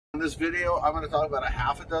this video, I'm going to talk about a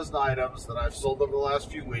half a dozen items that I've sold over the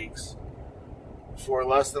last few weeks for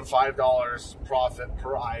less than $5 profit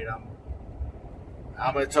per item.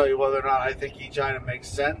 I'm going to tell you whether or not I think each item makes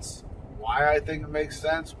sense, why I think it makes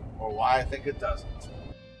sense, or why I think it doesn't.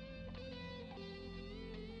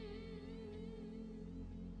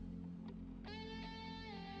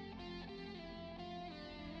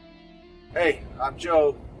 Hey, I'm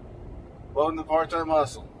Joe. Welcome to Part-Time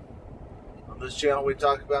Hustle. On this channel, we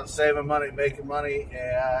talk about saving money, making money,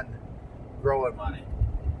 and growing money.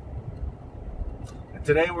 And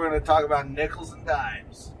today, we're going to talk about nickels and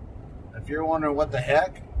dimes. If you're wondering what the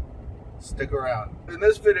heck, stick around. In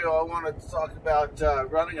this video, I want to talk about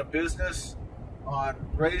running a business on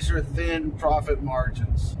razor-thin profit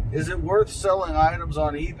margins. Is it worth selling items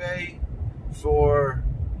on eBay for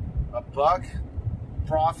 $1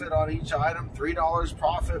 profit on each item, $3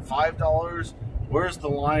 profit, $5? Where's the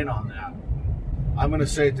line on that? I'm going to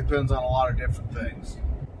say it depends on a lot of different things.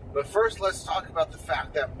 But first, let's talk about the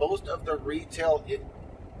fact that most of the retail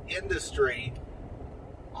industry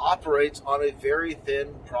operates on a very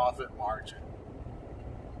thin profit margin.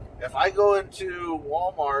 If I go into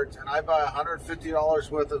Walmart and I buy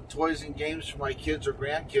 $150 worth of toys and games for my kids or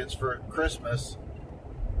grandkids for Christmas,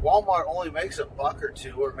 Walmart only makes $1 or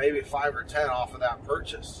 $2 or maybe $5 or $10 off of that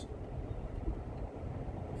purchase.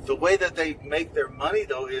 The way that they make their money,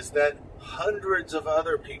 though, is that hundreds of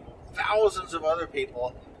other people, thousands of other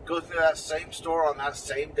people, go through that same store on that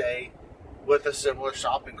same day with a similar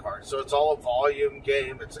shopping cart. So it's all a volume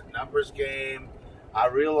game. It's a numbers game. I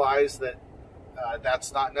realize that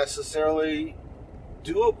that's not necessarily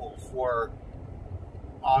doable for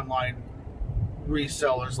online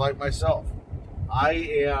resellers like myself. I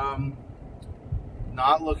am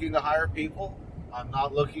not looking to hire people. I'm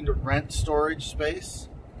not looking to rent storage space.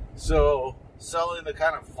 So selling the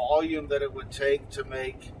kind of volume that it would take to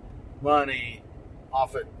make money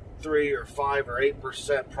off at 3 or 5 or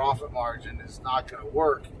 8% profit margin is not going to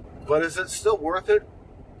work. But is it still worth it?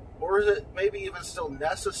 Or is it maybe even still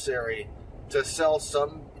necessary to sell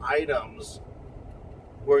some items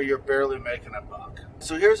where you're barely making $1?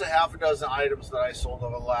 So here's a half a dozen items that I sold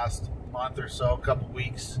over the last month or so, a couple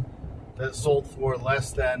weeks, that sold for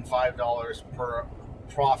less than $5 per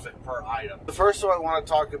profit per item. The first one I want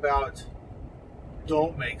to talk about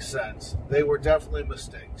don't make sense. They were definitely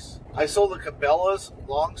mistakes. I sold a Cabela's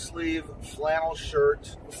long sleeve flannel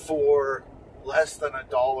shirt for less than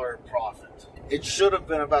 $1 profit. It should have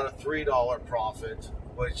been about a $3 profit,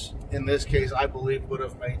 which in this case I believe would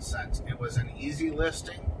have made sense. It was an easy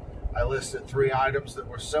listing. I listed 3 items that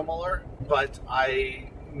were similar, but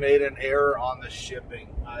I made an error on the shipping.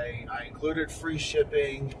 I included free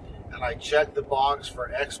shipping, and I checked the box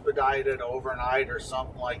for expedited overnight or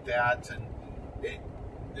something like that, and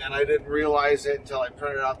I didn't realize it until I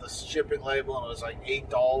printed out the shipping label, and it was like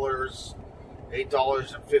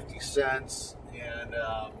 $8.50. And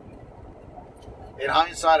in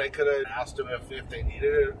hindsight, I could have asked them if they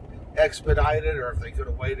needed it expedited or if they could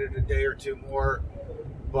have waited a day or two more.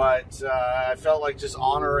 But I felt like just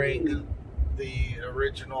honoring the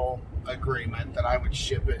original agreement that I would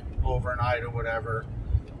ship it overnight or whatever.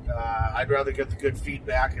 I'd rather get the good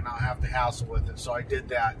feedback and not have to hassle with it. So I did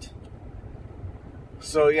that.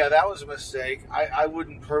 So yeah, that was a mistake. I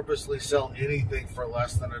wouldn't purposely sell anything for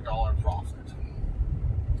less than $1 profit.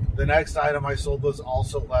 The next item I sold was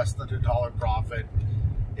also less than $1 profit.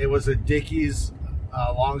 It was a Dickies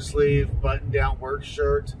long sleeve button down work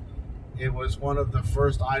shirt. It was one of the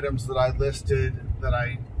first items that I listed that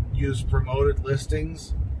I used promoted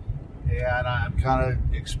listings. And I'm kind of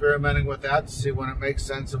experimenting with that to see when it makes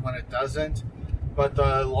sense and when it doesn't. But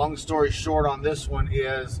the long story short on this one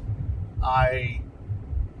is I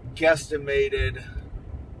guesstimated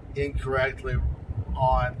incorrectly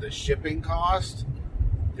on the shipping cost,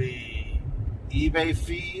 the eBay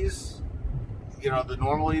fees, the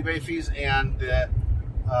normal eBay fees, and the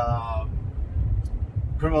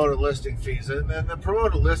promoted listing fees. And then the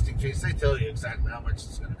promoted listing fees, they tell you exactly how much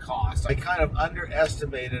it's going to cost. I kind of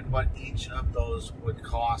underestimated what each of those would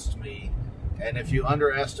cost me. And if you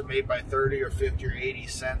underestimate by 30 or 50 or 80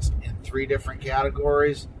 cents in 3 different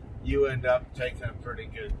categories, you end up taking a pretty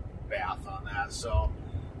good bath on that. So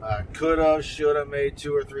coulda, shoulda made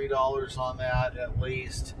 $2 or $3 on that at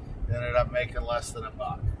least. Ended up making less than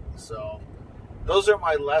 $1. So those are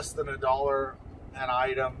my less than $1 an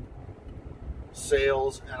item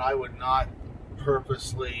sales, and I would not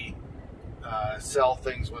purposely sell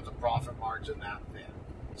things with a profit margin that thin.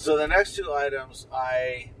 So the next 2 items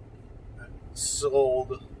I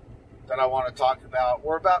sold that I want to talk about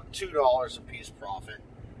were about $2 a piece profit.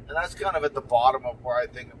 And that's kind of at the bottom of where I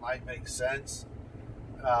think it might make sense.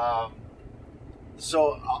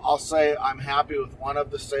 So I'll say I'm happy with one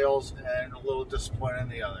of the sales and a little disappointed in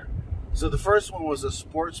the other. So the first one was a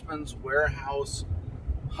Sportsman's Warehouse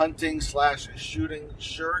hunting / shooting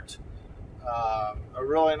shirt. A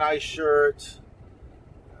really nice shirt.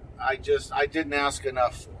 I didn't ask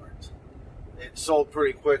enough for it. It sold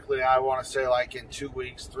pretty quickly. I want to say like in 2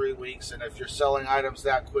 weeks, 3 weeks. And if you're selling items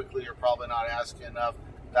that quickly, you're probably not asking enough.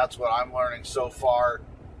 That's what I'm learning so far.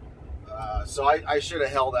 So I should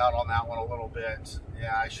have held out on that one a little bit.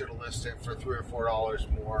 Yeah, I should have listed it for $3 or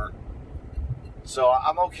 $4 more. So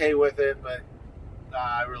I'm okay with it, but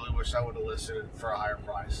I really wish I would have listed it for a higher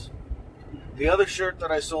price. The other shirt that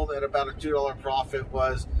I sold at about a $2 profit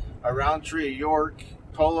was a Roundtree York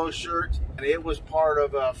polo shirt, and it was part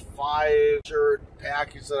of a 5-shirt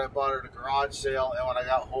package that I bought at a garage sale. And when I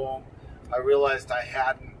got home, I realized I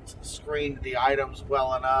hadn't screened the items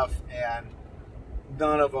well enough, and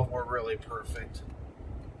none of them were really perfect.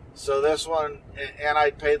 So this one, and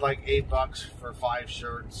I paid like $8 for 5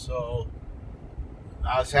 shirts, so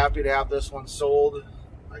I was happy to have this one sold.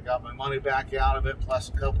 I got my money back out of it, plus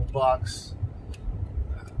a couple bucks.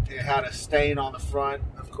 It had a stain on the front.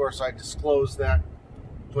 Of course, I disclosed that,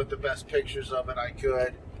 put the best pictures of it I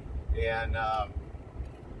could, and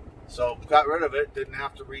so got rid of it. Didn't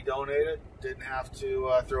have to redonate it. Didn't have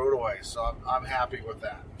to throw it away. So I'm happy with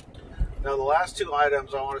that. Now, the last 2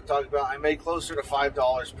 items I want to talk about, I made closer to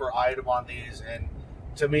 $5 per item on these, and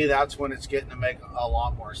to me, that's when it's getting to make a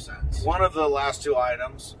lot more sense. One of the last 2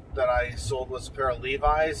 items that I sold was a pair of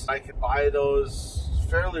Levi's. I could buy those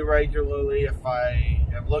fairly regularly if I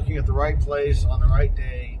am looking at the right place on the right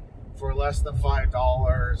day for less than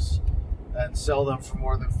 $5 and sell them for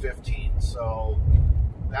more than $15. So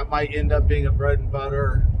that might end up being a bread and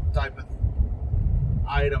butter type of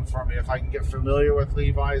item for me if I can get familiar with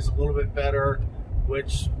Levi's a little bit better,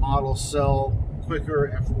 which models sell quicker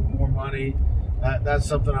and for more money. That's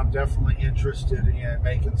something I'm definitely interested in,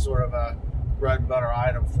 making sort of a bread and butter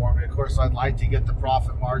item for me. Of course, I'd like to get the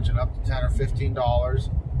profit margin up to $10 or $15,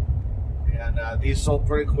 and these sold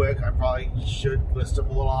pretty quick. I probably should list them a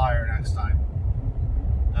little higher next time.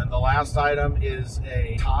 And the last item is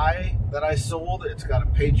a tie that I sold. It's got a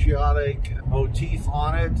patriotic motif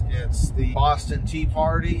on it. It's the Boston Tea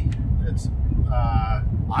Party. It's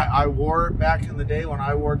I wore it back in the day when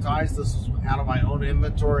I wore ties. This was out of my own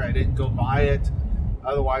inventory. I didn't go buy it.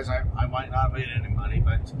 Otherwise, I might not have made any money.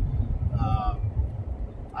 But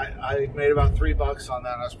I made about $3 on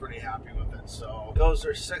that. I was pretty happy with it. So those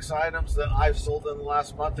are 6 items that I've sold in the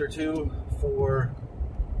last month or two for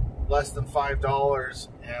less than $5,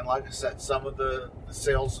 and like I said, some of the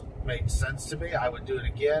sales made sense to me. I would do it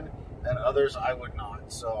again, and others I would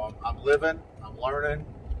not. So I'm living, I'm learning.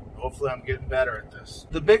 Hopefully I'm getting better at this.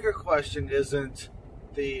 The bigger question isn't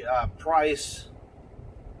the price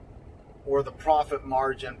or the profit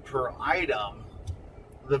margin per item.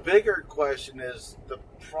 The bigger question is the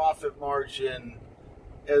profit margin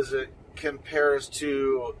as it compares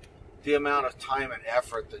to the amount of time and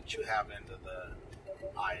effort that you have into the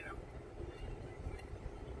item.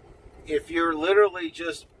 If you're literally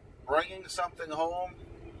just bringing something home,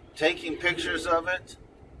 taking pictures of it,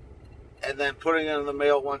 and then putting it in the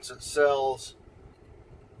mail once it sells,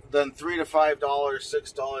 then $3 to $5,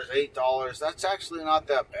 $6, $8, that's actually not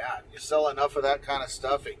that bad. You sell enough of that kind of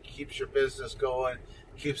stuff, it keeps your business going,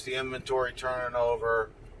 keeps the inventory turning over,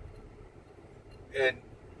 and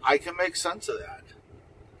I can make sense of that.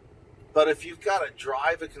 But if you've got to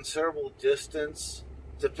drive a considerable distance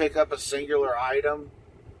to pick up a singular item,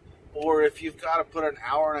 or if you've got to put an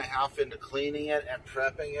hour and a half into cleaning it and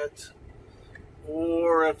prepping it,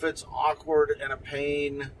 or if it's awkward and a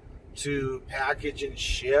pain to package and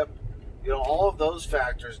ship, all of those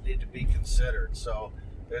factors need to be considered. So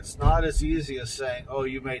it's not as easy as saying, oh,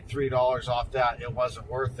 you made $3 off that, it wasn't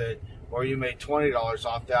worth it, or you made $20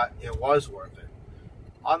 off that, it was worth it.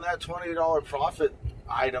 On that $20 profit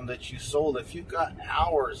item that you sold, if you've got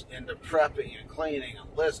hours into prepping and cleaning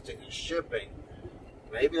and listing and shipping,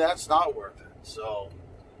 maybe that's not worth it. So,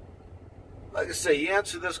 like I say, you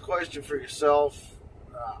answer this question for yourself.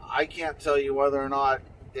 I can't tell you whether or not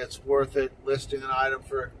it's worth it listing an item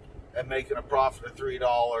for and making a profit of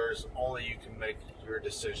 $3. Only you can make your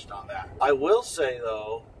decision on that. I will say,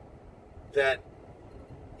 though, that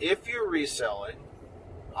if you're reselling,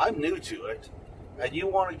 I'm new to it, and you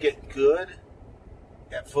want to get good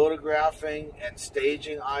at photographing and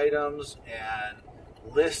staging items and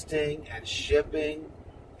listing and shipping,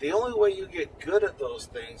 the only way you get good at those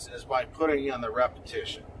things is by putting in the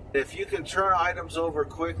repetition. If you can turn items over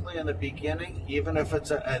quickly in the beginning, even if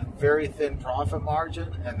it's a very thin profit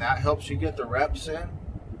margin, and that helps you get the reps in,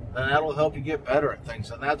 then that'll help you get better at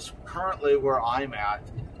things. And that's currently where I'm at.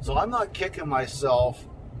 So I'm not kicking myself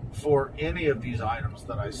for any of these items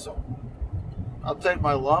that I sold. I'll take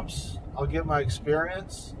my lumps, I'll get my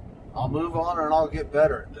experience, I'll move on, and I'll get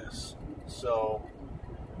better at this. So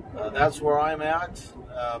that's where I'm at.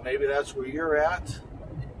 Maybe that's where you're at.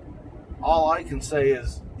 All I can say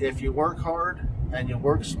is if you work hard and you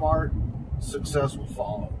work smart, success will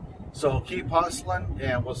follow. So keep hustling,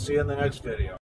 and we'll see you in the next video.